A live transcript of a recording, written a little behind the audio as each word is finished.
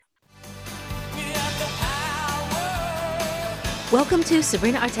Welcome to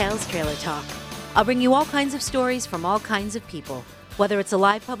Sabrina Artel's Trailer Talk. I'll bring you all kinds of stories from all kinds of people. Whether it's a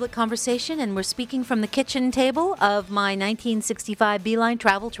live public conversation and we're speaking from the kitchen table of my 1965 Beeline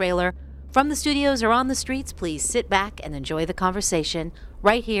travel trailer, from the studios or on the streets, please sit back and enjoy the conversation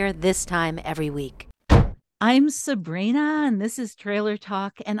right here this time every week. I'm Sabrina, and this is Trailer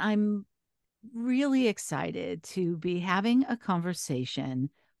Talk, and I'm really excited to be having a conversation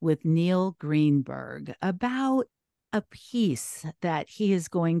with Neil Greenberg about a piece that he is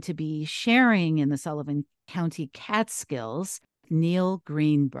going to be sharing in the Sullivan County Catskills. Neil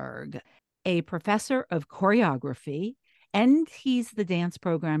Greenberg, a professor of choreography, and he's the dance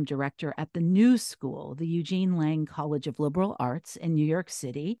program director at the New School, the Eugene Lang College of Liberal Arts in New York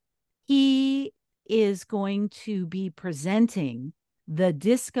City. He is going to be presenting the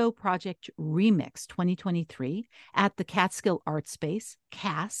Disco Project Remix 2023 at the Catskill Art Space,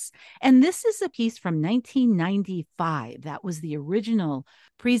 CAS. And this is a piece from 1995. That was the original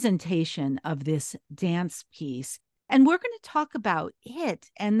presentation of this dance piece. And we're going to talk about it.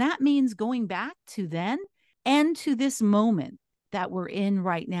 And that means going back to then and to this moment that we're in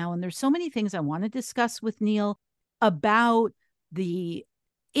right now. And there's so many things I want to discuss with Neil about the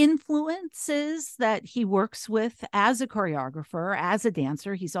influences that he works with as a choreographer, as a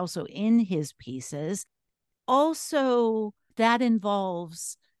dancer. He's also in his pieces. Also, that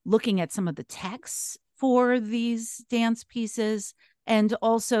involves looking at some of the texts for these dance pieces and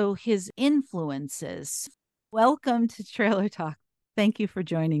also his influences. Welcome to Trailer Talk. Thank you for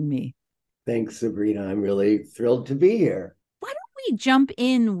joining me. Thanks, Sabrina. I'm really thrilled to be here. Why don't we jump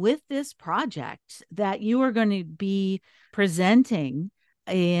in with this project that you are going to be presenting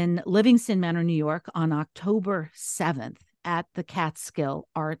in Livingston Manor, New York on October 7th at the Catskill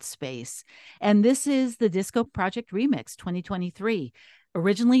Art Space. And this is the Disco Project Remix 2023,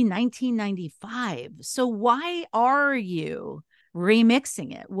 originally 1995. So why are you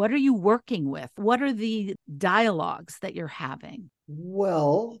remixing it? What are you working with? What are the dialogues that you're having?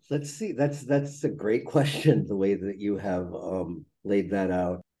 Well, let's see. That's a great question, the way that you have laid that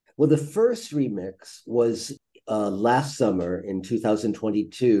out. Well, the first remix was last summer in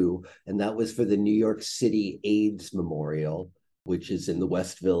 2022, and that was for the New York City AIDS Memorial, which is in the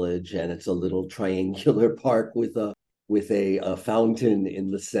West Village, and it's a little triangular park with a fountain in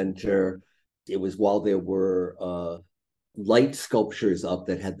the center. It was while there were light sculptures up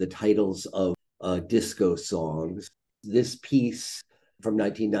that had the titles of disco songs. This piece from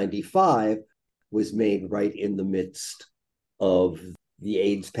 1995 was made right in the midst of the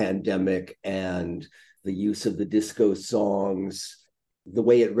AIDS pandemic and the use of the disco songs. The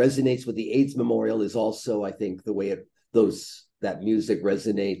way it resonates with the AIDS Memorial is also, I think, the way that music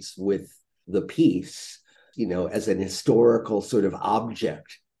resonates with the piece, as an historical sort of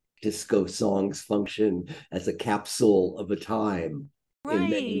object. Disco songs function as a capsule of a time in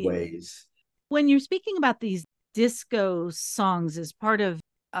many ways. When you're speaking about these disco songs as part of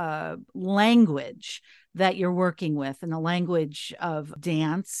language that you're working with, and a language of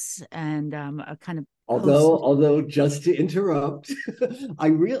dance and a kind of Although just to interrupt, I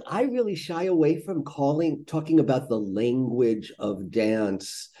really shy away from talking about the language of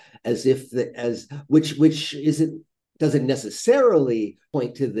dance as if which doesn't necessarily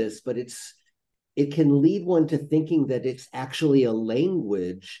point to this, but it can lead one to thinking that it's actually a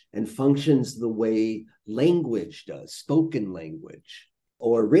language and functions the way language does, spoken language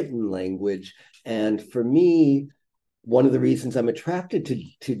or written language. And for me, one of the reasons I'm attracted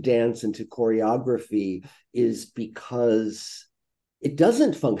to dance and to choreography is because it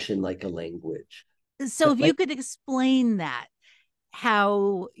doesn't function like a language. So if you could explain that,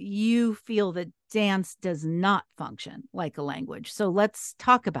 how you feel that dance does not function like a language. So let's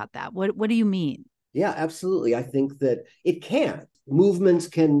talk about that. What do you mean? Yeah, absolutely. I think that it can. Movements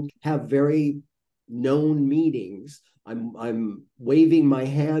can have very known meanings. I'm waving my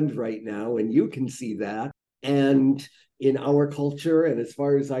hand right now, and you can see that. And in our culture, and as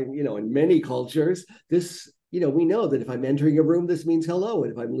far as in many cultures, this, we know that if I'm entering a room, this means hello.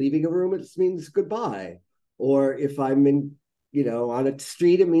 And if I'm leaving a room, it means goodbye. Or if I'm on a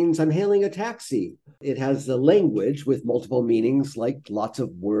street, it means I'm hailing a taxi. It has the language with multiple meanings, like lots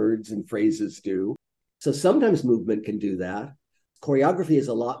of words and phrases do. So sometimes movement can do that. Choreography is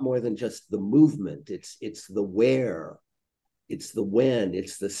a lot more than just the movement. It's the where, it's the when,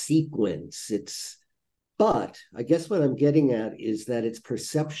 it's the sequence. But I guess what I'm getting at is that it's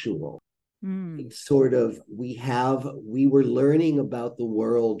perceptual. It's sort of, we were learning about the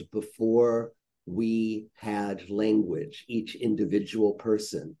world before we had language. Each individual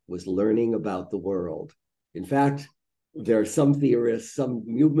person was learning about the world. In fact, there are some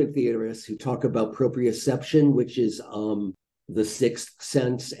movement theorists who talk about proprioception, which is the sixth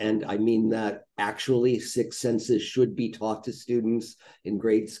sense, and I mean that actually six senses should be taught to students in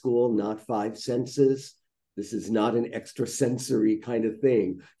grade school, not five senses. This is not an extrasensory kind of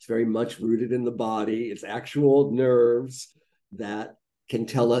thing. It's very much rooted in the body. It's actual nerves that can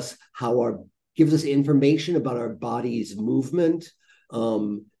tell us gives us information about our body's movement.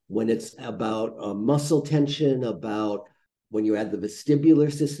 When it's about muscle tension, about when you add the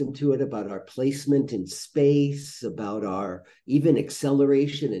vestibular system to it, about our placement in space, about our even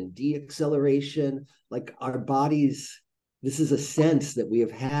acceleration and deacceleration, like our bodies, this is a sense that we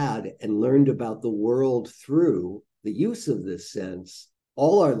have had and learned about the world through the use of this sense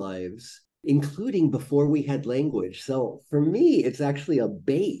all our lives, including before we had language. So for me, it's actually a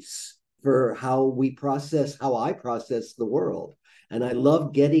base for how I process the world. And I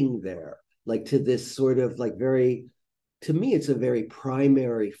love getting there, like to this sort of like to me, it's a very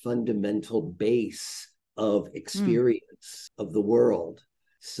primary, fundamental base of experience of the world.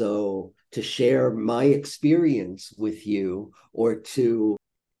 So to share my experience with you, or to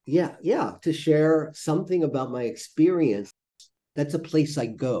share something about my experience, that's a place I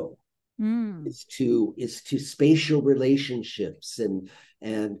go. Is to spatial relationships and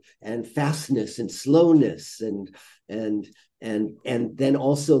fastness and slowness and then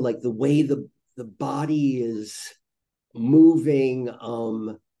also like the way the body is moving, like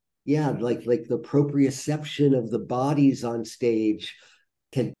the proprioception of the bodies on stage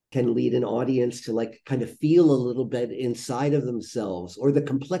can lead an audience to like kind of feel a little bit inside of themselves, or the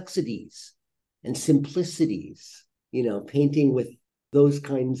complexities and simplicities, painting with those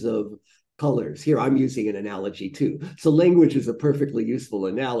kinds of colors. Here I'm using an analogy too, so language is a perfectly useful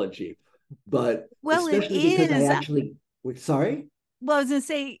analogy, but Well, it especially because I is. actually sorry. Well, I was going to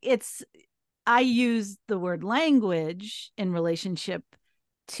say I use the word language in relationship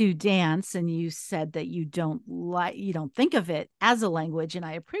to dance, and you said that you don't think of it as a language, and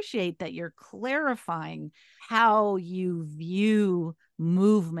I appreciate that you're clarifying how you view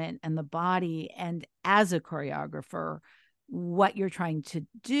movement and the body, and as a choreographer what you're trying to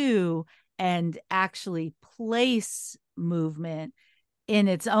do, and actually place movement in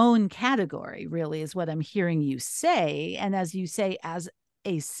its own category, really, is what I'm hearing you say. And as you say, as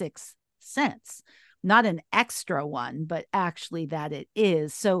a sixth sense, not an extra one, but actually that it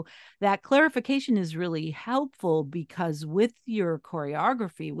is. So that clarification is really helpful, because with your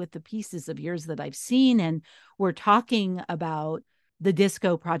choreography, with the pieces of yours that I've seen, and we're talking about the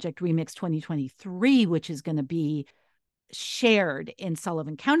Disco Project Remix 2023, which is going to be shared in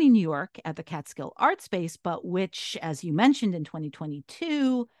Sullivan County, New York at the Catskill Art Space, but which, as you mentioned, in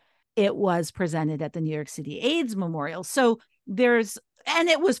 2022, it was presented at the New York City AIDS Memorial. So and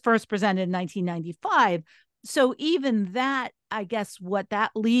it was first presented in 1995. So even that, I guess what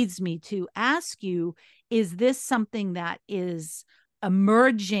that leads me to ask you, is this something that is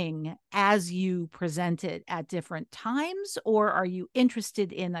emerging as you present it at different times, or are you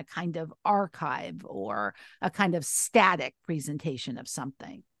interested in a kind of archive or a kind of static presentation of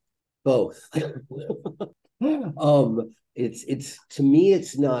something? Both. It's to me,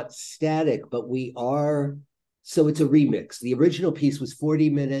 it's not static, but so it's a remix. The original piece was 40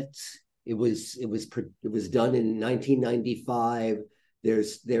 minutes. It was done in 1995.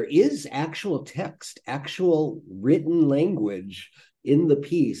 There is actual text, actual written language in the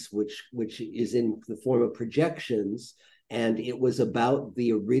piece, which is in the form of projections, and it was about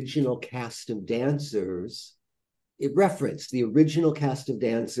the original cast of dancers. It referenced the original cast of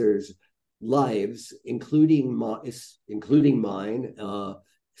dancers' lives, including mine.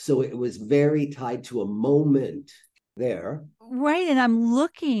 So it was very tied to a moment there. Right. And I'm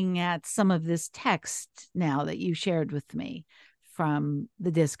looking at some of this text now that you shared with me from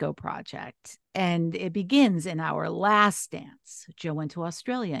the Disco Project. And it begins: in our last dance, Joe went to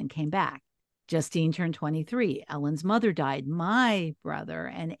Australia and came back. Justine turned 23. Ellen's mother died. My brother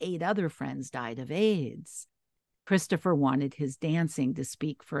and 8 other friends died of AIDS. Christopher wanted his dancing to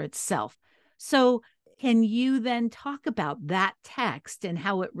speak for itself. So can you then talk about that text and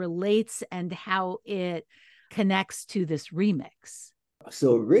how it relates and how it connects to this remix?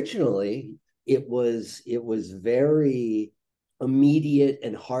 So originally it was very immediate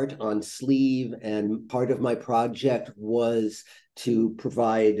and heart on sleeve, and part of my project was to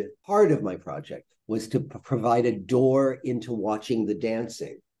provide a door into watching the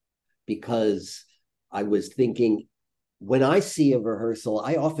dancing, because I was thinking, when I see a rehearsal,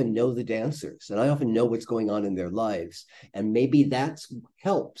 I often know the dancers and I often know what's going on in their lives, and maybe that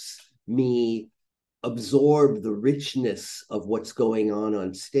helps me absorb the richness of what's going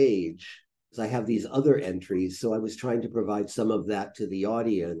on stage. Because I have these other entries, so I was trying to provide some of that to the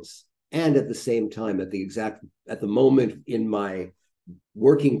audience. And at the same time, at the moment in my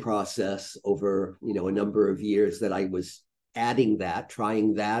working process over, a number of years that I was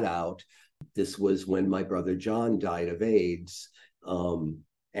trying that out, this was when my brother John died of AIDS.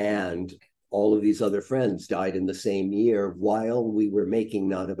 And all of these other friends died in the same year while we were making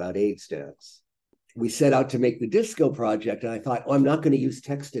Not About AIDS dance. We set out to make the disco project, and I thought, I'm not going to use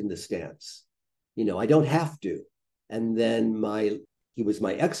text in this dance. I don't have to. And then he was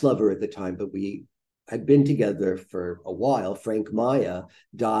my ex-lover at the time, but we had been together for a while. Frank Maya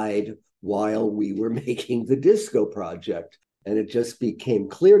died while we were making the disco project. And it just became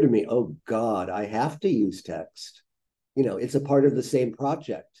clear to me, oh God, I have to use text. It's a part of the same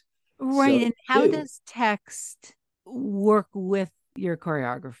project. Right. And how does text work with your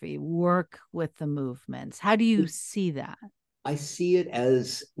choreography, work with the movements? How do you see that? I see it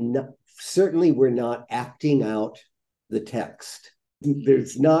as certainly we're not acting out the text.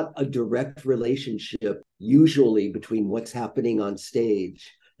 There's not a direct relationship usually between what's happening on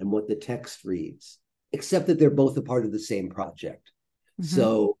stage and what the text reads, except that they're both a part of the same project. Mm-hmm.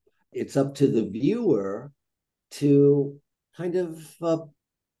 So it's up to the viewer to kind of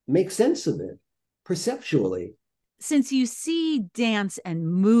make sense of it perceptually. Since you see dance and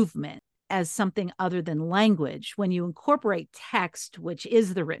movement as something other than language, when you incorporate text, which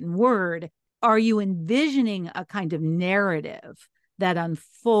is the written word, are you envisioning a kind of narrative that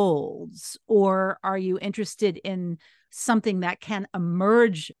unfolds, or are you interested in something that can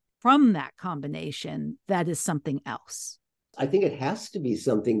emerge from that combination that is something else? I think it has to be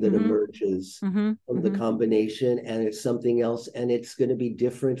something that emerges from the combination, and it's something else, and it's going to be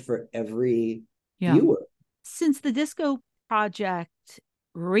different for every viewer. Since the disco project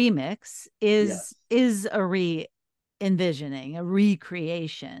remix is a re-envisioning, a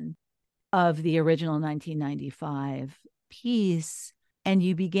recreation of the original 1995 piece, and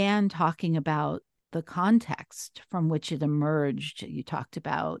you began talking about the context from which it emerged. You talked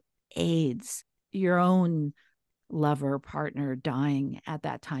about AIDS, your own lover, partner dying at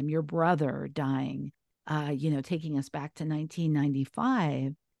that time, your brother dying, taking us back to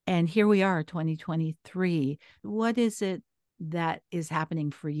 1995. And here we are, 2023. What is it that is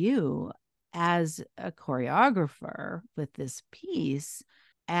happening for you as a choreographer with this piece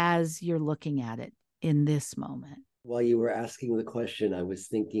as you're looking at it in this moment? While you were asking the question, I was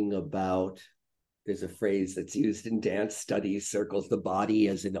thinking about, there's a phrase that's used in dance studies circles, the body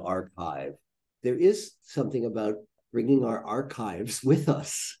as an archive. There is something about bringing our archives with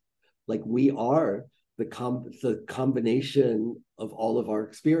us. Like we are the combination of all of our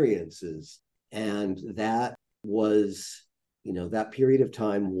experiences. And that was, that period of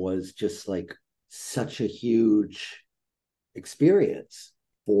time was just like such a huge experience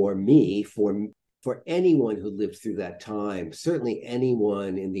for me, for anyone who lived through that time, certainly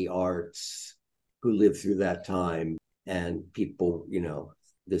anyone in the arts who lived through that time, and people,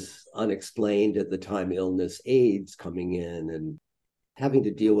 this unexplained at the time illness, AIDS coming in and having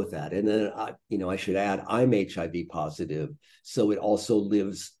to deal with that. And then, I should add, I'm HIV positive. So it also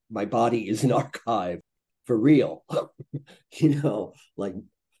lives, my body is an archive for real. Like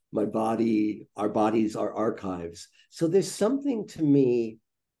my body, our bodies are archives. So there's something to me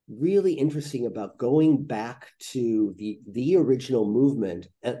really interesting about going back to the original movement.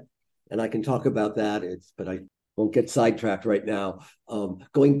 And I can talk about that, but I won't get sidetracked right now.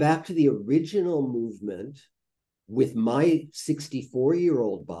 Going back to the original movement with my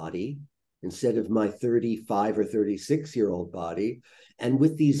 64-year-old body instead of my 35 or 36-year-old body, and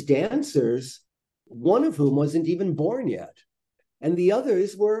with these dancers, one of whom wasn't even born yet, and the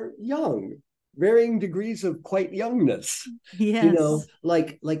others were young, varying degrees of quite youngness. Yes.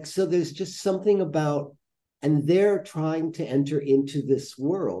 So there's just something about, and they're trying to enter into this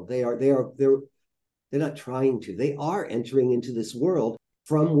world. They're not trying to, they are entering into this world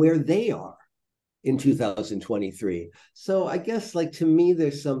from where they are in 2023. So I guess, to me,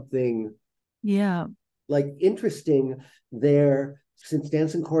 there's something interesting there, since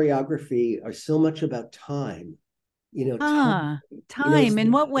dance and choreography are so much about time. Time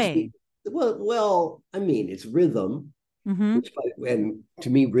in what way? Well, I mean, it's rhythm, and to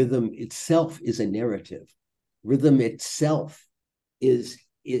me, rhythm itself is a narrative. Rhythm itself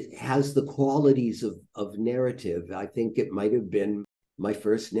it has the qualities of narrative. I think it might have been my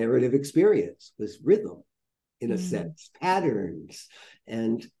first narrative experience was rhythm, in a sense, patterns,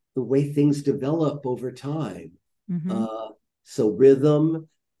 and the way things develop over time. So rhythm,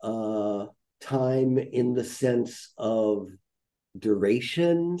 time in the sense of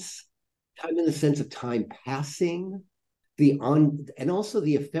durations, time in the sense of time passing, and also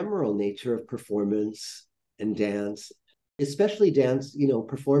the ephemeral nature of performance and dance. especially dance,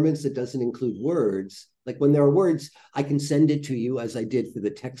 performance that doesn't include words. Like when there are words, I can send it to you as I did for the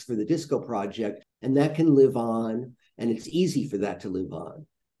text for the disco project, and that can live on, and it's easy for that to live on.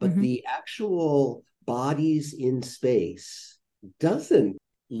 But the actual bodies in space doesn't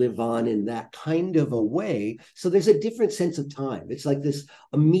live on in that kind of a way. So there's a different sense of time. It's like this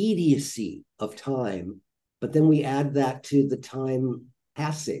immediacy of time, but then we add that to the time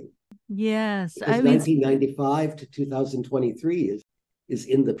passing. Yes. Because 1995 to 2023 is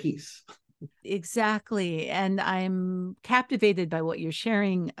in the piece. Exactly. And I'm captivated by what you're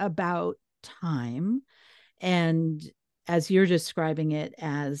sharing about time. And as you're describing it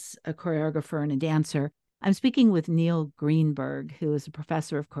as a choreographer and a dancer, I'm speaking with Neil Greenberg, who is a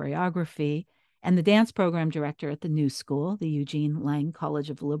professor of choreography and the dance program director at the New School, the Eugene Lang College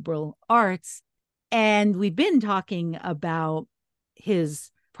of Liberal Arts. And we've been talking about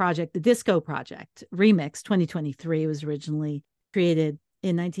his project, the Disco Project, Remix 2023, was originally created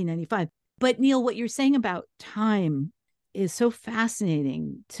in 1995. But Neil, what you're saying about time is so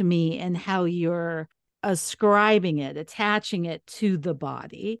fascinating to me, and how you're ascribing it, attaching it to the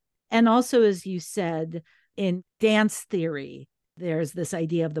body. And also, as you said, in dance theory, there's this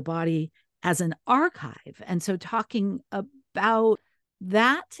idea of the body as an archive. And so talking about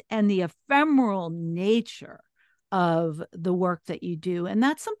that and the ephemeral nature of the work that you do. And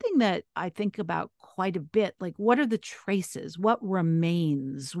that's something that I think about quite a bit. Like, what are the traces? What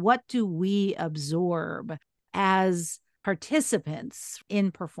remains? What do we absorb as participants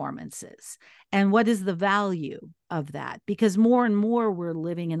in performances? And what is the value of that? Because more and more we're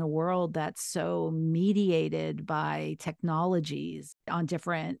living in a world that's so mediated by technologies on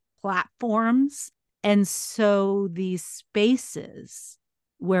different platforms. And so these spaces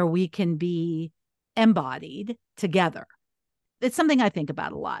where we can be embodied together, it's something I think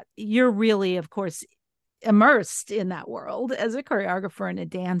about a lot. You're really, of course, immersed in that world as a choreographer and a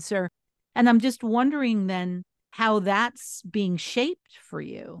dancer. And I'm just wondering then how that's being shaped for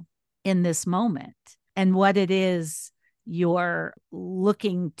you in this moment, and what it is you're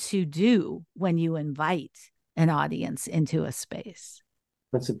looking to do when you invite an audience into a space.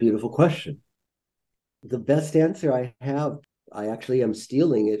 That's a beautiful question. The best answer I have, I actually am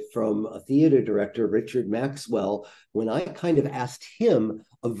stealing it from a theater director, Richard Maxwell, when I kind of asked him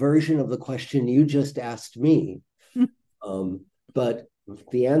a version of the question you just asked me. But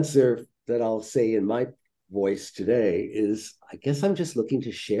the answer that I'll say in my voice today is, I guess I'm just looking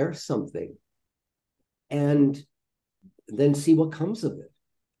to share something and then see what comes of it.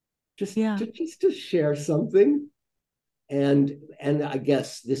 Just to share something. And I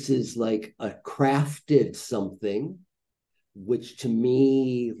guess this is like a crafted something, which to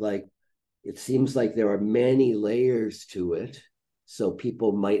me, like, it seems like there are many layers to it. So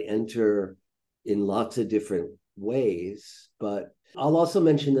people might enter in lots of different ways. But I'll also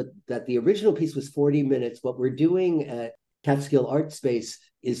mention that the original piece was 40 minutes. What we're doing at Catskill Art Space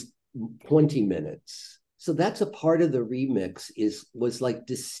is 20 minutes. So that's a part of the remix, was like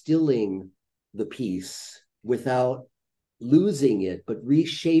distilling the piece without losing it, but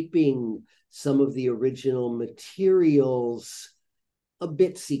reshaping some of the original materials a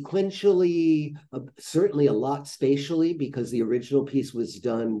bit sequentially, certainly a lot spatially, because the original piece was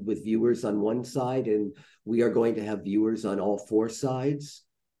done with viewers on one side, and we are going to have viewers on all four sides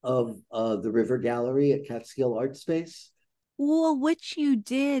of the River Gallery at Catskill Art Space. Well, which you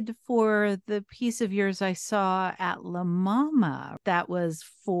did for the piece of yours I saw at La Mama, that was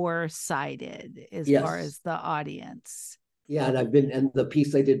four-sided as far as the audience. Yeah, and the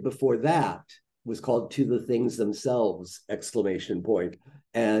piece I did before that was called To the Things Themselves, ! And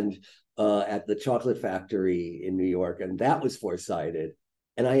at the Chocolate Factory in New York, and that was four-sided.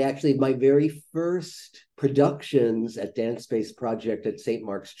 And I actually, my very first productions at Dance Space Project at St.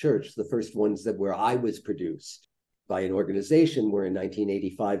 Mark's Church, the first ones where I was produced by an organization, were in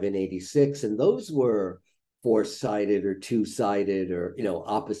 1985 and 86, and those were four-sided or two-sided, or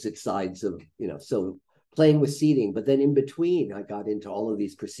opposite sides of, so playing with seating. But then in between, I got into all of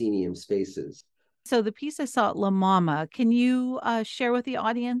these proscenium spaces. So the piece I saw at La Mama, can you share with the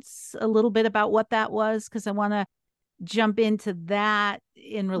audience a little bit about what that was? Because I want to jump into that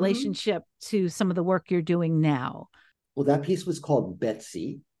in relationship to some of the work you're doing now. Well, that piece was called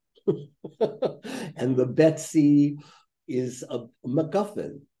Betsy. And the Betsy is a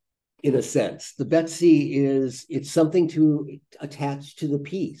MacGuffin, in a sense. The Betsy it's something to attach to the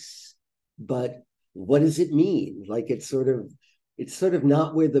piece. But what does it mean? Like, it's sort of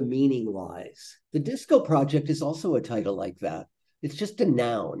not where the meaning lies. The Disco Project is also a title like that. It's just a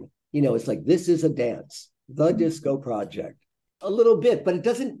noun. It's like, this is a dance, the Disco Project. A little bit, but it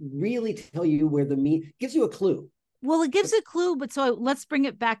doesn't really tell you where gives you a clue. Well, it gives a clue, but so let's bring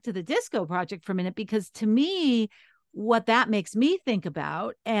it back to the disco project for a minute, because to me, what that makes me think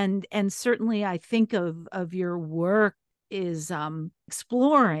about, and certainly I think of your work, is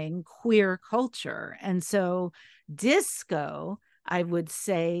exploring queer culture. And so disco, I would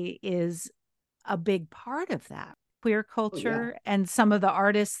say, is a big part of that queer Oh, yeah. culture, and some of the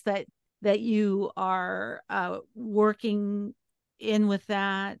artists that you are working in with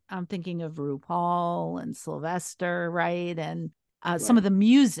that. I'm thinking of RuPaul and Sylvester, right? And some of Right. the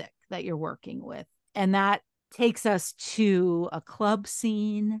music that you're working with. And that takes us to a club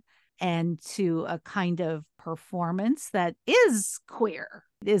scene and to a kind of performance that is queer,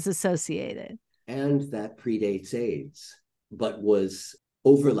 is associated. And that predates AIDS, but was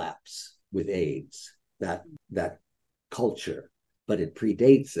overlaps with AIDS, that culture, but it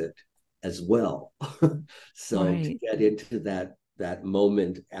predates it as well. So to Right. get into that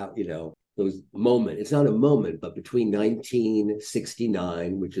moment out, those moment, it's not a moment, but between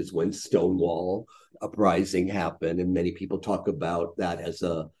 1969, which is when Stonewall uprising happened, and many people talk about that as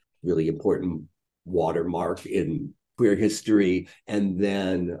a really important watermark in queer history, and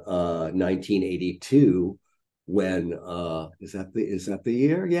then 1982, when is that the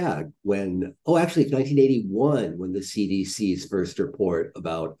year? Yeah, when, oh, actually it's 1981 when the CDC's first report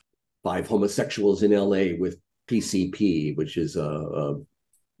about 5 homosexuals in LA with PCP, which is a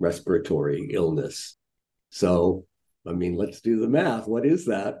respiratory illness. So, I mean, let's do the math. What is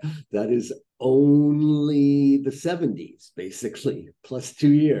that? That is only the 70s, basically, plus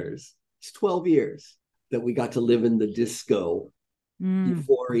 2 years. It's 12 years that we got to live in the disco Mm,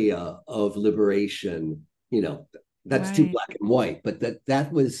 euphoria of liberation. That's too right. black and white, but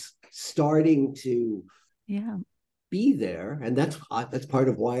that was starting to Yeah. be there, and that's part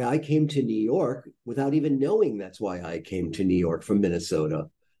of why I came to New York without even knowing that's why I came to New York from Minnesota.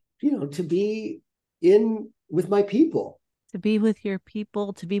 To be in with my people. To be with your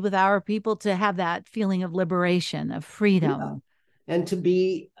people, to be with our people, to have that feeling of liberation, of Yeah, freedom. and to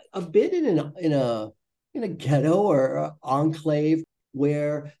be a bit in a ghetto or enclave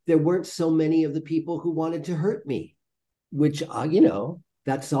where there weren't so many of the people who wanted to hurt me, which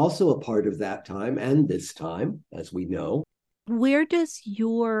that's also a part of that time and this time, as we know. Where does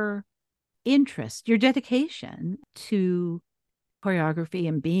your interest, your dedication to choreography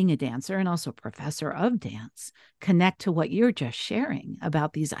and being a dancer and also professor of dance connect to what you're just sharing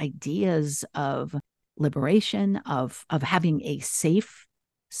about these ideas of liberation, of having a safe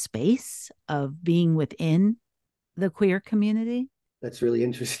space, of being within the queer community? That's really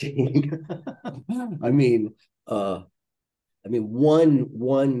interesting. I mean, uh,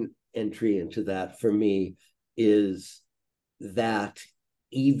 one entry into that for me is that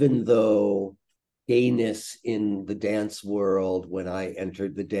even though gayness in the dance world, when I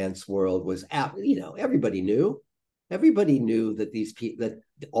entered the dance world, was everybody knew that that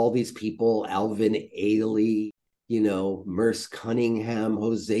all these people, Alvin Ailey, Merce Cunningham,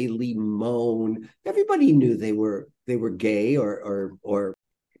 Jose Limon, everybody knew they were gay or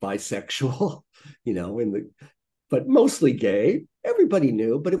bisexual, in the but mostly gay. Everybody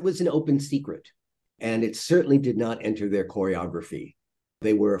knew, but it was an open secret. And it certainly did not enter their choreography.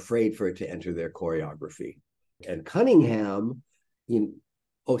 They were afraid for it to enter their choreography. And Cunningham,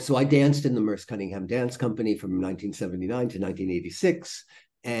 so I danced in the Merce Cunningham Dance Company from 1979 to 1986.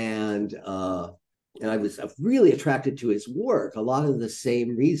 And I was really attracted to his work. A lot of the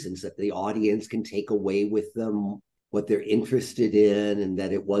same reasons that the audience can take away with them what they're interested in, and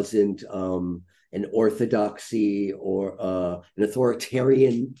that it wasn't an orthodoxy or an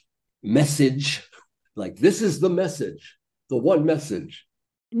authoritarian message. Like, this is the message, the one message.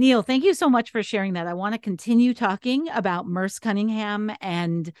 Neil, thank you so much for sharing that. I want to continue talking about Merce Cunningham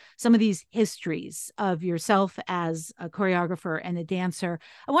and some of these histories of yourself as a choreographer and a dancer.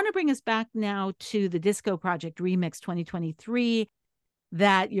 I want to bring us back now to the Disco Project Remix 2023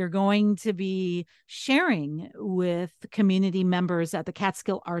 that you're going to be sharing with community members at the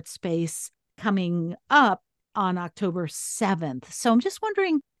Catskill Art Space coming up on October 7th. So I'm just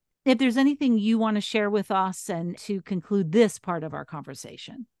wondering if there's anything you want to share with us and to conclude this part of our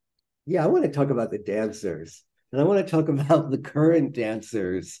conversation. Yeah, I want to talk about the dancers, and I want to talk about the current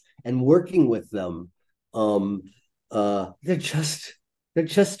dancers and working with them. Um, they're just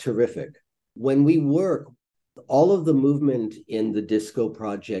terrific. When we work, all of the movement in the disco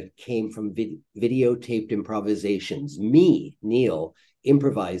project came from videotaped improvisations. Me, Neil,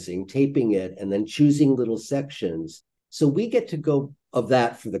 improvising, taping it, and then choosing little sections. So we get to go of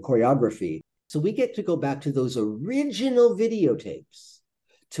that for the choreography. So we get to go back to those original videotapes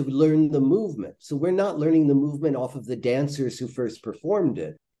to learn the movement. So we're not learning the movement off of the dancers who first performed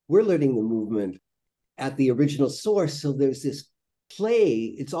it. We're learning the movement at the original source. So there's this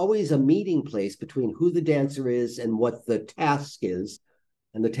play. It's always a meeting place between who the dancer is and what the task is.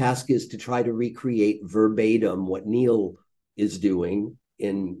 And the task is to try to recreate verbatim what Neil is doing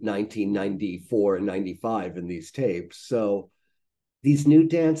in 1994 and 95 in these tapes. So these new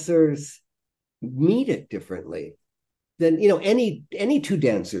dancers meet it differently than, any two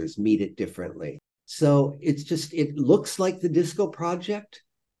dancers meet it differently. So it looks like the Disco Project.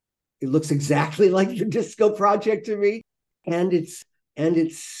 It looks exactly like the Disco Project to me. And it's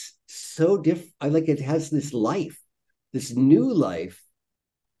so different. I like it has this life, this new life.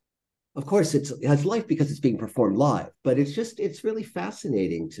 Of course, it has life because it's being performed live, but it's really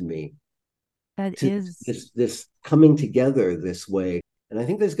fascinating to me. That is this coming together this way. And I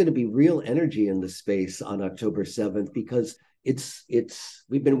think there's going to be real energy in the space on October 7th because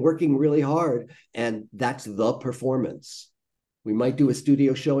we've been working really hard, and that's the performance. We might do a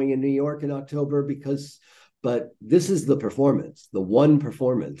studio showing in New York in October but this is the performance, the one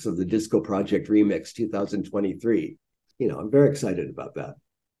performance of the Disco Project Remix 2023. I'm very excited about that.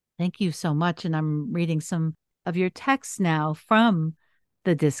 Thank you so much. And I'm reading some of your texts now from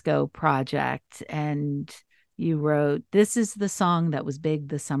the Disco Project. And you wrote, "This is the song that was big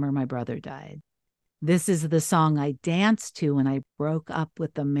the summer my brother died. This is the song I danced to when I broke up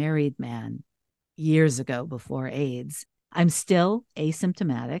with a married man years ago before AIDS. I'm still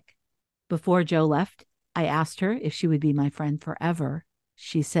asymptomatic. Before Joe left, I asked her if she would be my friend forever.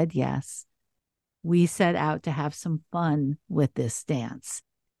 She said yes. We set out to have some fun with this dance."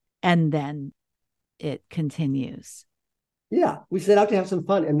 And then it continues. Yeah, we set out to have some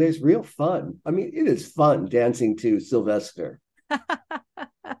fun, and there's real fun. I mean, it is fun dancing to Sylvester.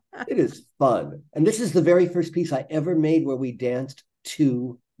 It is fun. And this is the very first piece I ever made where we danced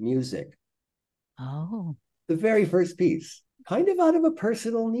to music. Oh. The very first piece, kind of out of a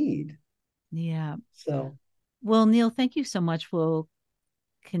personal need. Yeah. So. Well, Neil, thank you so much. We'll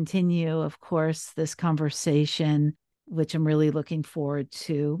continue, of course, this conversation, which I'm really looking forward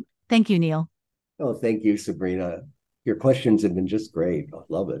to. Thank you, Neil. Oh, thank you, Sabrina. Your questions have been just great. I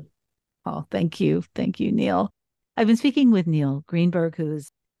love it. Oh, thank you. Thank you, Neil. I've been speaking with Neil Greenberg,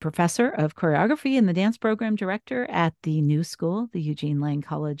 who's Professor of Choreography and the Dance Program Director at the New School, the Eugene Lang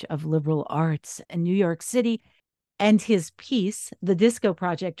College of Liberal Arts in New York City. And his piece, The Disco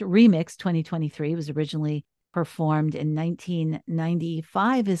Project Remix 2023, was originally performed in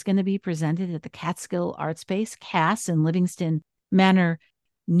 1995, is going to be presented at the Catskill Art Space, CAS, in Livingston Manor,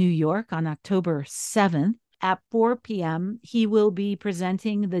 New York on October 7th at 4 p.m. He will be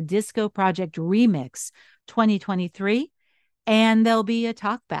presenting the Disco Project Remix 2023, and there'll be a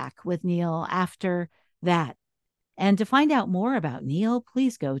talk back with Neil after that. And to find out more about Neil,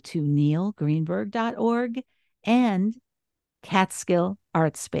 please go to neilgreenberg.org and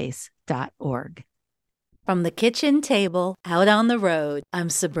catskillartspace.org. From the kitchen table out on the road, I'm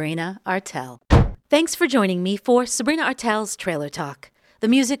Sabrina Artel. Thanks for joining me for Sabrina Artel's Trailer Talk. The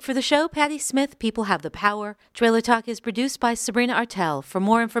music for the show, Patti Smith, People Have the Power. Trailer Talk is produced by Sabrina Artel. For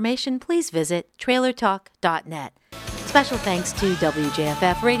more information, please visit trailertalk.net. Special thanks to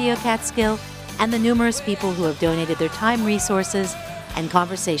WJFF Radio Catskill and the numerous people who have donated their time, resources, and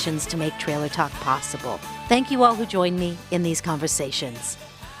conversations to make Trailer Talk possible. Thank you all who joined me in these conversations.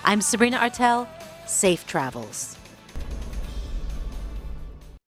 I'm Sabrina Artel. Safe travels.